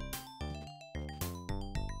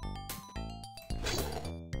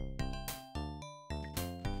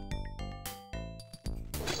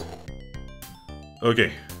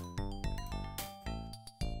 Okay.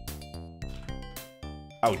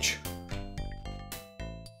 Ouch.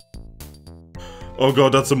 Oh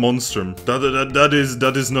god, that's a monster.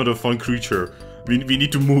 That is not a fun creature. We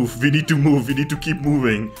need to move. We need to move. We need to keep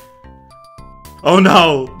moving. Oh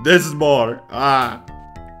no! There's more! Ah!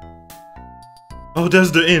 Oh,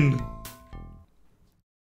 there's the inn!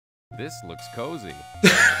 This looks cozy.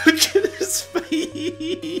 Look at his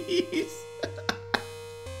face!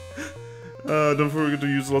 Don't forget to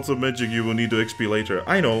use lots of magic, you will need to XP later.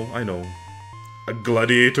 I know. A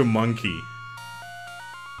gladiator monkey.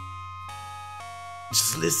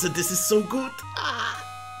 Just listen, this is so good! Ah!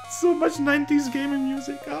 So much 90s gaming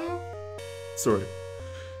music, ah! Sorry.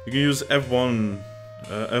 You can use F1,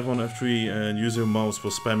 F3 and use your mouse for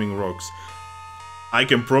spamming rocks. I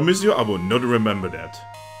can promise you I will not remember that.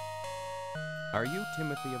 Are you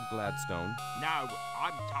Timothy of Gladstone? No,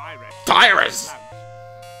 I'm Tyrus. Tyrus!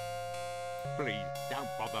 Please, don't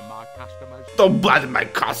bother my customers. Don't bother my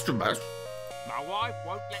customers. My wife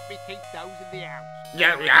won't let me keep those in the house.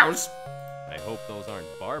 Yeah, the house. I hope those aren't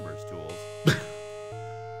barber's tools.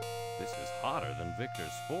 This is hotter than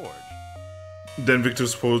Victor's forge. Then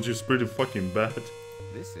Victor's forge is pretty fucking bad.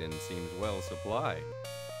 This inn seems well supplied.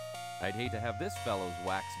 I'd hate to have this fellow's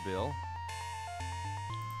wax bill.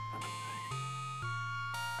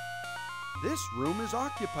 This room is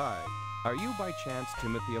occupied. Are you by chance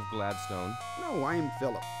Timothy of Gladstone? No, I am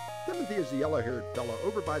Philip. Timothy is the yellow-haired fellow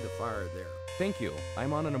over by the fire there. Thank you.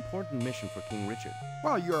 I'm on an important mission for King Richard.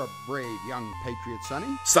 Well, you're a brave young patriot,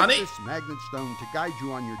 Sonny. Sonny? This magnet stone to guide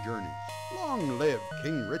you on your journeys. Long live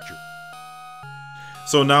King Richard.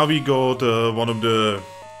 So now we got one of the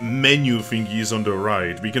menu thingies on the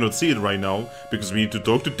right. We cannot see it right now because we need to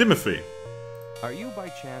talk to Timothy. Are you by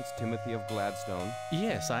chance Timothy of Gladstone?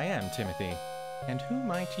 Yes, I am Timothy. And who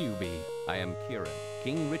might you be? I am Kieran.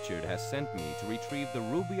 King Richard has sent me to retrieve the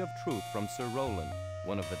Ruby of Truth from Sir Roland.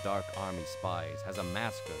 One of the Dark Army spies has a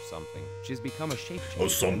mask or something. She's become a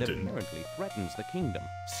shape-changer and apparently threatens the kingdom.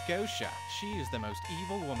 Scotia. She is the most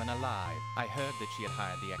evil woman alive. I heard that she had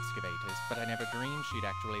hired the excavators, but I never dreamed she'd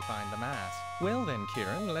actually find the mask. Well then,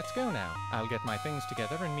 Kieran, let's go now. I'll get my things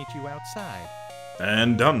together and meet you outside.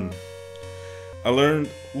 And done. I learned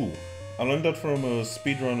that from a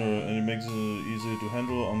speedrunner, and it makes it easier to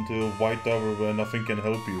handle until White Tower where nothing can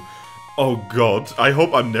help you. Oh god, I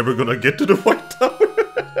hope I'm never gonna get to the White Tower.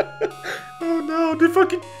 Oh no, the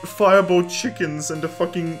fucking fireball chickens and the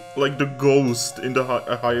fucking, like, the ghost in the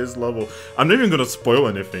highest level. I'm not even gonna spoil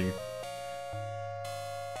anything.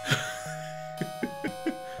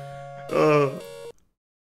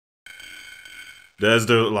 There's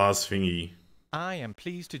the last thingy. I am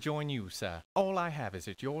pleased to join you, sir. All I have is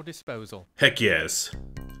at your disposal. Heck yes.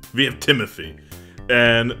 We have Timothy.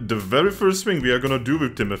 And the very first thing we are gonna do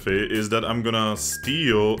with Timothy is that I'm gonna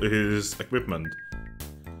steal his equipment.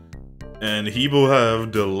 And he will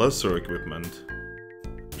have the lesser equipment.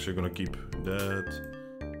 Actually gonna keep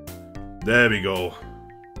that. There we go.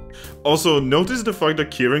 Also, notice the fact that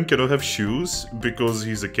Kieran cannot have shoes because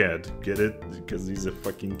he's a cat. Get it? Because he's a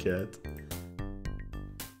fucking cat.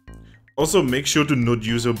 Also, make sure to not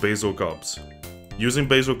use your basil cups. Using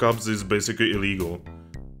baseball cups is basically illegal.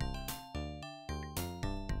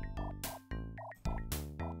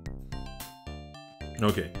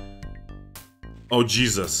 Okay. Oh,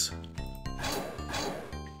 Jesus.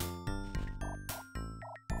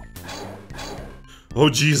 Oh,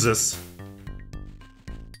 Jesus.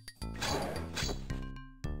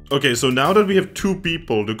 Okay, so now that we have 2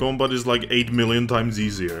 people, the combat is like 8 million times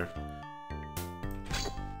easier.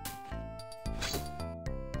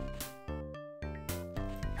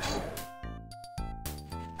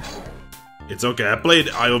 It's okay, I played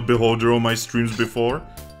Eye of Beholder on my streams before.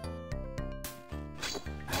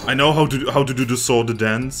 I know how to do the sword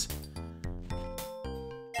dance.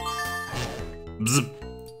 Bzz.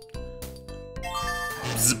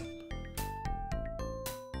 Bzz.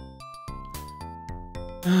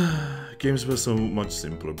 Games were so much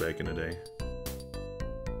simpler back in the day.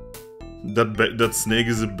 That snake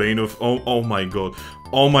is a bane of... Oh my god.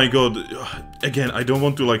 Oh my god. Again, I don't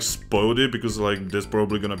want to like spoil it because like there's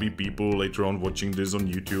probably gonna be people later on watching this on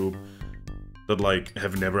YouTube that like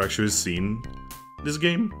have never actually seen this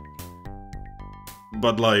game.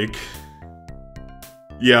 But like...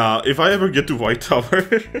 yeah, if I ever get to White Tower...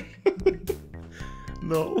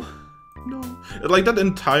 no. No. Like that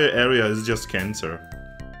entire area is just cancer.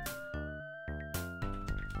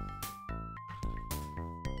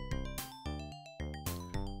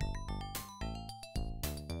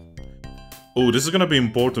 Oh, this is gonna be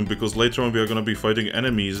important because later on we are gonna be fighting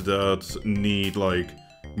enemies that need, like,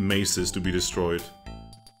 maces to be destroyed.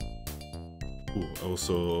 Ooh,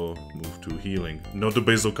 also move to healing. Not the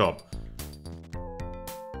Basil Cup.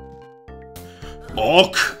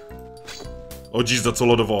 Orc! Oh jeez, that's a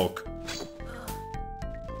lot of orc.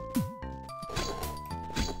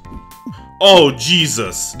 Oh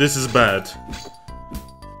Jesus, this is bad.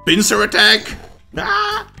 Pincer attack!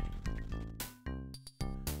 Ah!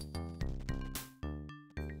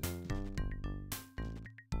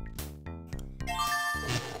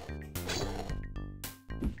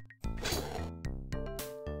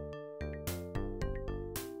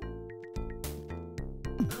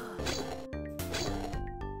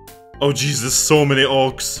 Oh Jesus, so many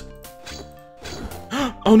orcs.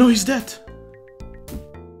 Oh no, he's dead.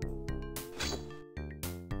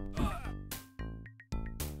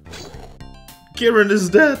 Kieran is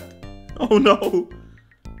dead. Oh no.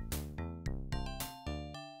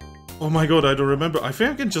 Oh my god, I don't remember. I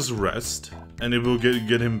think I can just rest and it will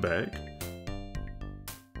get him back.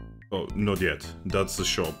 Oh, not yet. That's the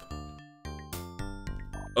shop.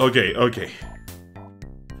 Okay, okay.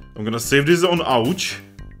 I'm gonna save this on ouch.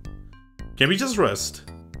 Can we just rest?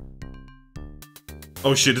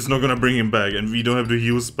 Oh shit, it's not gonna bring him back and we don't have the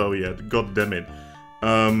heal spell yet. God damn it.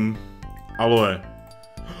 Aloe.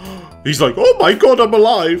 He's like, oh my god, I'm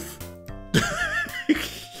alive!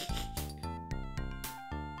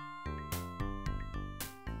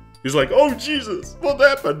 He's like, oh Jesus, what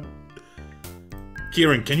happened?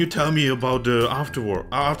 Kieran, can you tell me about the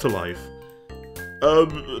afterlife?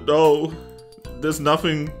 No. There's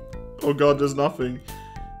nothing. Oh god, there's nothing.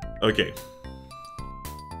 Okay.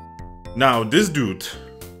 Now, this dude.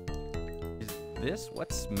 Is this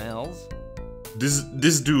what smells?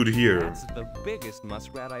 This dude here. That's the biggest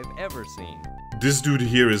muskrat I've ever seen. This dude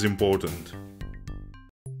here is important.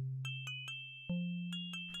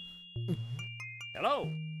 Hello.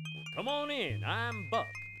 Well, come on in. I'm Buck.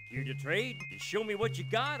 Here to trade. Just show me what you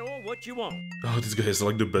got or what you want. Oh, this guy is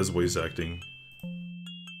like the best voice acting.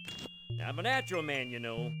 I'm a natural man, you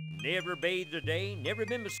know. Never bathed a day, never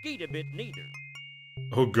been mosquito bit neither.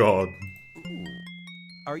 Oh god. Ooh.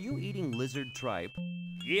 Are you eating lizard tripe?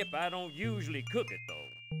 Yep, I don't usually cook it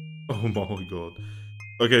though. Oh my god.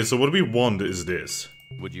 Okay, so what we want is this.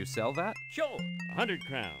 Would you sell that? Sure, 100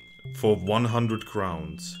 crowns. For 100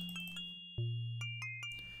 crowns.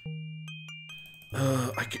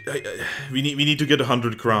 We need to get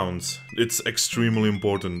 100 crowns. It's extremely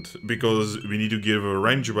important because we need to give a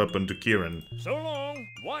ranged weapon to Kieran. So long.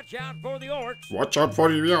 Watch out for the orcs. Watch out for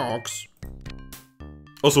the orcs.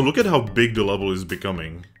 Also, look at how big the level is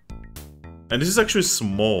becoming. And this is actually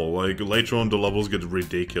small. Like later on, the levels get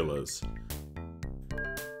ridiculous.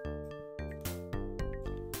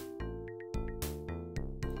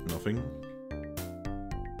 Nothing.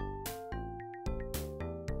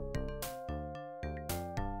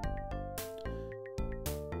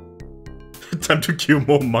 Time to kill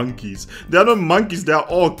more monkeys. They are not monkeys, they are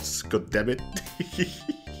orcs. God damn it.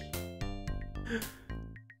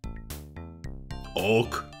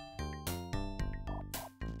 Orc.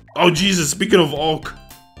 Oh Jesus, speaking of orc.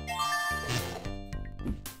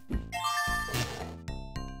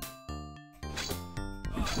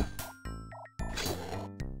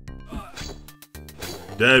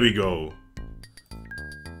 There we go.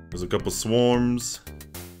 There's a couple swarms.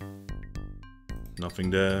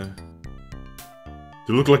 Nothing there.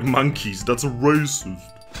 They look like monkeys. That's racist.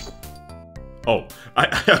 Oh,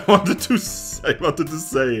 I wanted to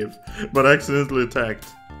save, but I accidentally attacked.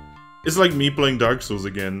 It's like me playing Dark Souls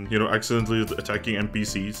again. You know, accidentally attacking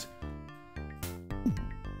NPCs.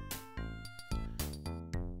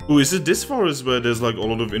 Ooh, is it this forest where there's like a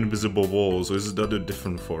lot of invisible walls, or is that a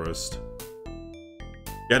different forest?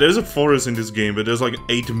 Yeah, there's a forest in this game, but there's like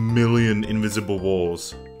 8 million invisible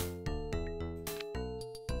walls.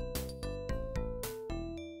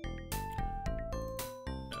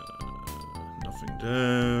 Nothing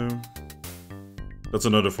there. That's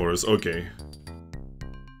another forest, okay.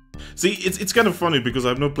 See, it's kind of funny because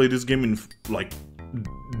I've not played this game in like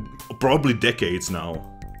probably decades now.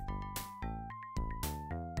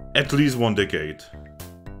 At least 1 decade.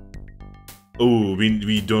 Oh,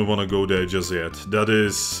 we don't want to go there just yet. That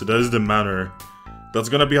is the manor. That's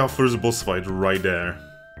gonna be our first boss fight right there.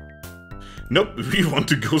 Nope, we want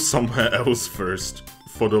to go somewhere else first.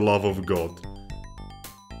 For the love of God.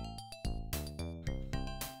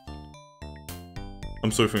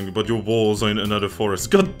 I'm sorry, Fingusa, but your walls are in another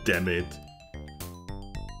forest. God damn it.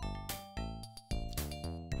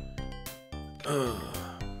 Oh,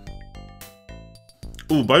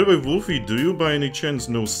 by the way, Wolfie, do you by any chance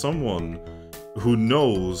know someone who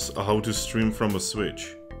knows how to stream from a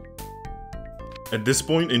Switch? At this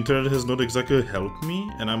point, internet has not exactly helped me,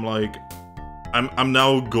 and I'm like, I'm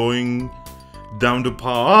now going down the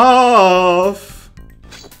path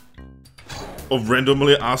of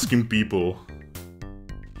randomly asking people.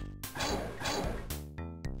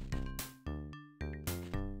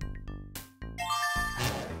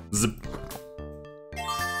 Zip.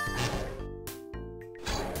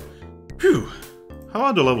 Phew. How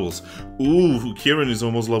are the levels? Ooh, Kieran is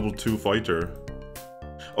almost level 2 fighter.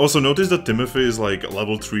 Also, notice that Timothy is like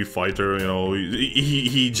level 3 fighter, you know,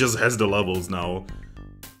 he just has the levels now.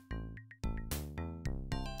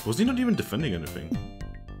 Was he not even defending anything?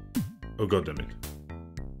 Oh, god damn it.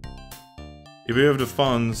 If you have the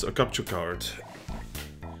funds, a capture card.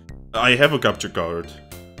 I have a capture card.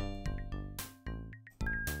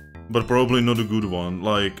 But probably not a good one,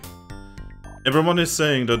 like... Everyone is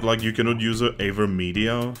saying that like you cannot use a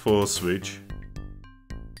AverMedia for Switch.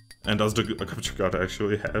 And that's the capture card I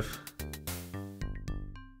actually have.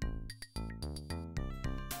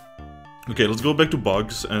 Okay, let's go back to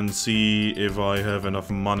Bugs and see if I have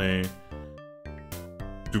enough money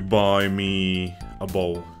to buy me a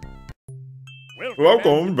bow.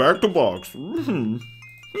 Welcome back to Bugs.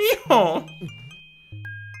 Yeah.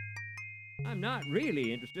 I'm not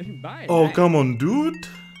really interested in buying Oh, that. come on, dude.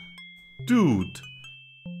 Dude.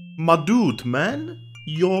 My dude, man.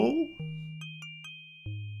 Yo.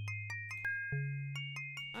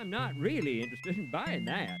 I'm not really interested in buying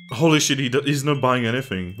that. Holy shit, he's not buying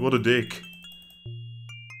anything. What a dick.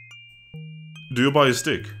 Do you buy a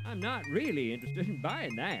stick? I'm not really interested in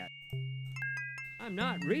buying that. I'm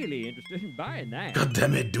not really interested in buying that. God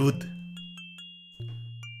damn it, dude.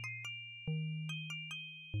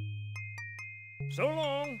 So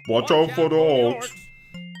long. Watch out for the orcs.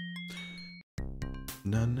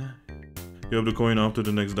 Nah. You have the coin after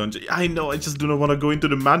the next dungeon. I know, I just do not want to go into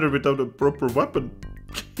the manor without a proper weapon.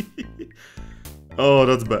 Oh,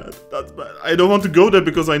 that's bad. That's bad. I don't want to go there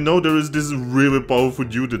because I know there is this really powerful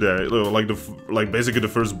dude there, like basically the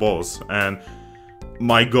first boss, and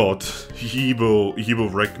my god, he will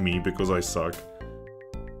wreck me because I suck.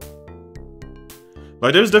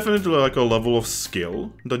 Like, there's definitely like a level of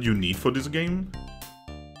skill that you need for this game,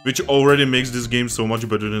 which already makes this game so much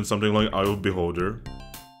better than something like Eye of Beholder.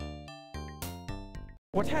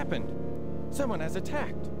 What happened? Someone has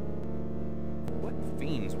attacked. What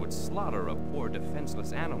fiends would slaughter a poor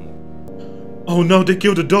defenseless animal? Oh no, they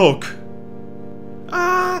killed a dog!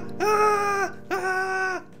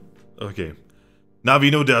 Okay. Now we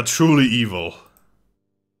know they are truly evil.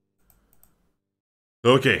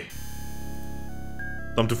 Okay.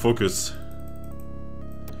 Time to focus.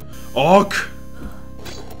 Orc!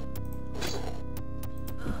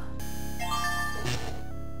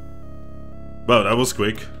 Wow, that was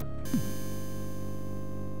quick.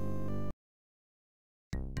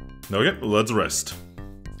 Okay, let's rest.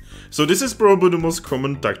 So this is probably the most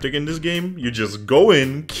common tactic in this game. You just go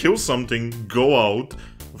in, kill something, go out,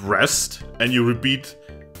 rest, and you repeat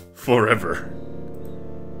forever.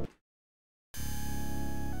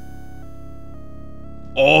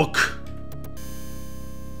 Orc!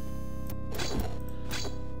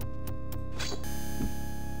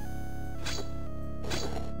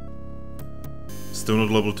 Still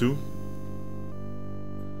not level 2?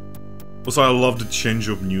 Also, I love the change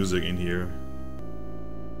of music in here.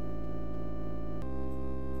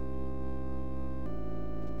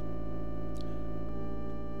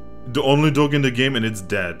 The only dog in the game and it's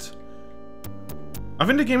dead. I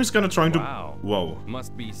think the game is kind of trying to... Whoa.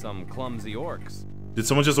 Must be some clumsy orcs. Did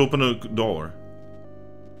someone just open a door?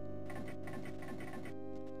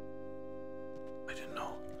 I didn't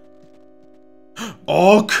know.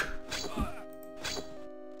 Orc!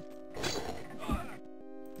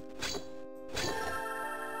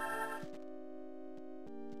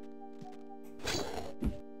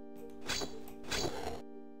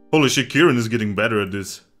 Holy shit, Kieran is getting better at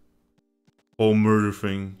this whole murder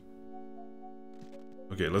thing.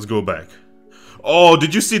 Okay, let's go back. Oh,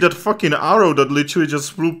 did you see that fucking arrow that literally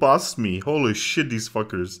just flew past me? Holy shit, these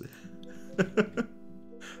fuckers.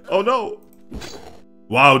 Oh no.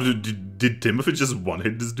 Wow, did Timothy just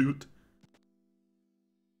one-hit this dude?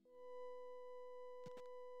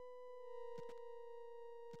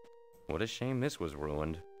 What a shame this was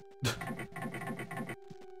ruined.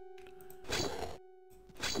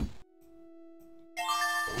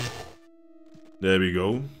 There we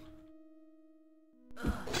go.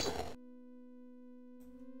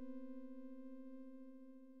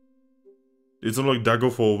 It's not like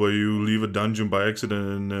Daggerfall where you leave a dungeon by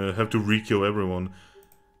accident and have to re-kill everyone.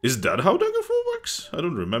 Is that how Daggerfall works? I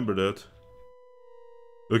don't remember that.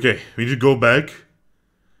 Okay, we need to go back.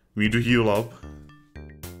 We need to heal up.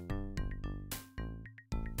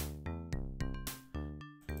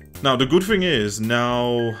 Now, the good thing is,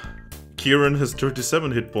 now Kieran has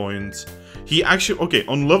 37 hit points. He actually, okay,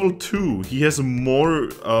 on level 2, he has more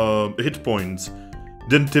hit points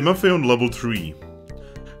than Timothy on level 3.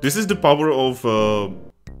 This is the power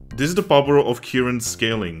of Kieran's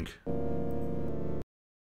scaling.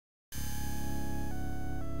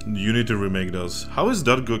 You need to remake this. How is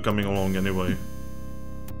that good coming along anyway?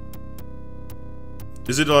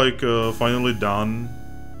 Is it like finally done,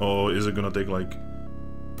 or is it gonna take like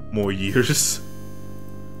more years?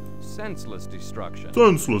 Senseless destruction.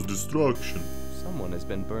 Senseless destruction. Someone has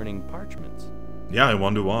been burning parchments. Yeah, I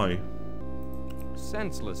wonder why.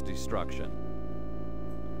 Senseless destruction.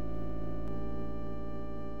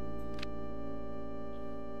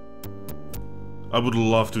 I would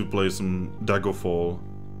love to play some Daggerfall.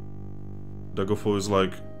 Daggerfall is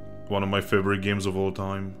like one of my favorite games of all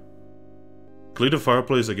time. Clear the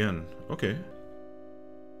fireplace again. Okay.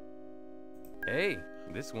 Hey,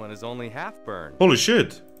 this one is only half burned. Holy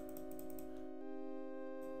shit!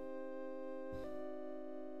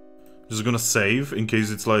 Just gonna save in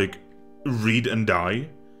case it's like read and die.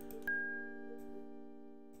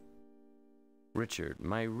 Richard,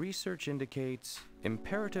 my research indicates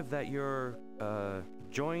imperative that you're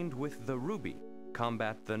joined with the Ruby.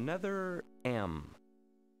 Combat the Nether M.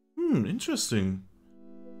 Interesting.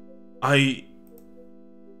 I'll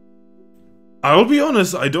be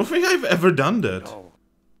honest, I don't think I've ever done that. Oh,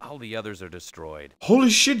 all the others are destroyed. Holy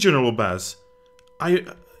shit, General Bass.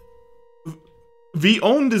 We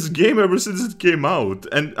own this game ever since it came out,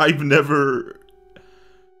 and I've never...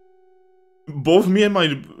 Both me and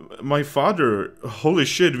my father, holy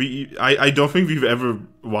shit, I don't think we've ever...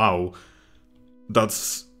 Wow.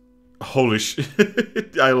 That's... Holy shit.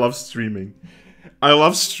 I love streaming. I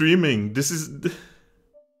love streaming. This is...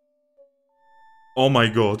 Oh my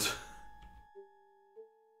god.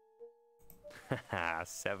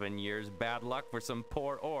 7 years bad luck for some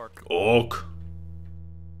poor orc. Orc.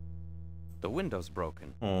 The window's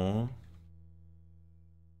broken. Aww.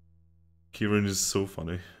 Kieran is so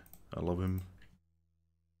funny. I love him.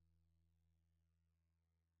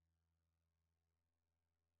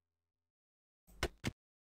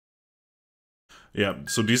 Yeah,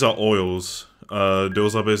 so these are oils.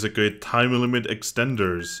 Those are basically time limit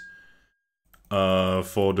extenders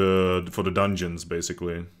for the dungeons,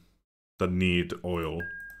 basically, that need oil.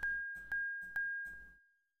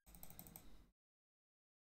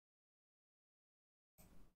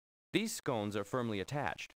 These scones are firmly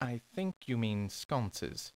attached. I think you mean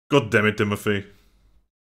sconces. God damn it, Timothy.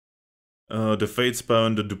 The fate spell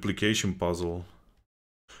and the duplication puzzle.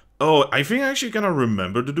 Oh, I think I actually kind of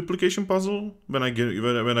remember the duplication puzzle when I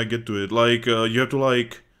get to it. Like you have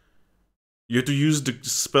to use the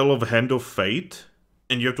spell of Hand of Fate,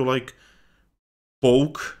 and you have to like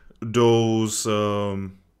poke those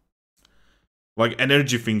like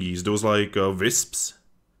energy thingies, those like wisps,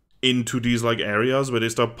 into these like areas where they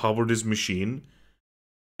start power this machine,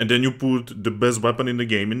 and then you put the best weapon in the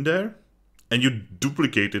game in there, and you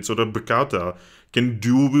duplicate it so that Bakata can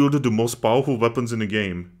dual wield the most powerful weapons in the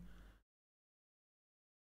game.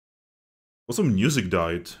 Also, music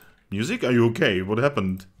died. Music, are you okay? What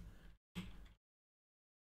happened?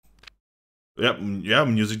 Yeah,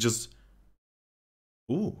 music just...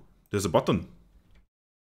 Ooh, there's a button.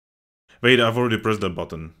 Wait, I've already pressed that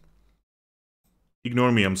button.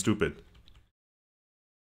 Ignore me, I'm stupid.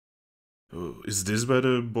 Oh, is this where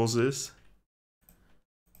the boss is?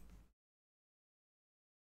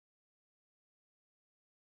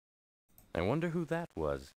 I wonder who that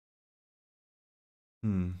was.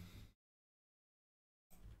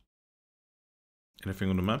 Anything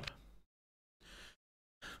on the map?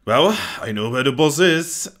 Well, I know where the boss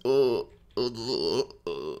is. Oh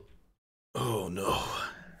no.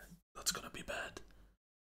 That's gonna be bad.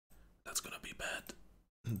 That's gonna be bad.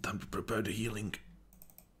 Time to prepare the healing.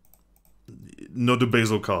 Not the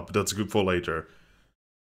basil cup, that's good for later.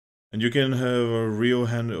 And you can have a real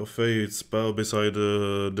hand of fate spell beside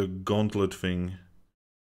the gauntlet thing.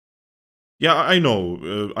 Yeah, I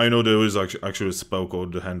know. I know there is actually a spell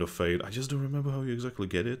called the Hand of Fate. I just don't remember how you exactly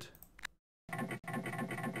get it.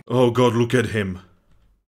 Oh god, look at him.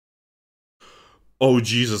 Oh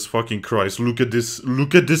Jesus fucking Christ, look at this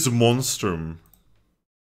monster.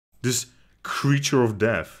 This creature of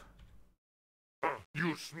death.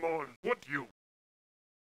 You small, what you?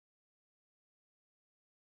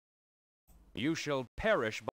 You shall perish by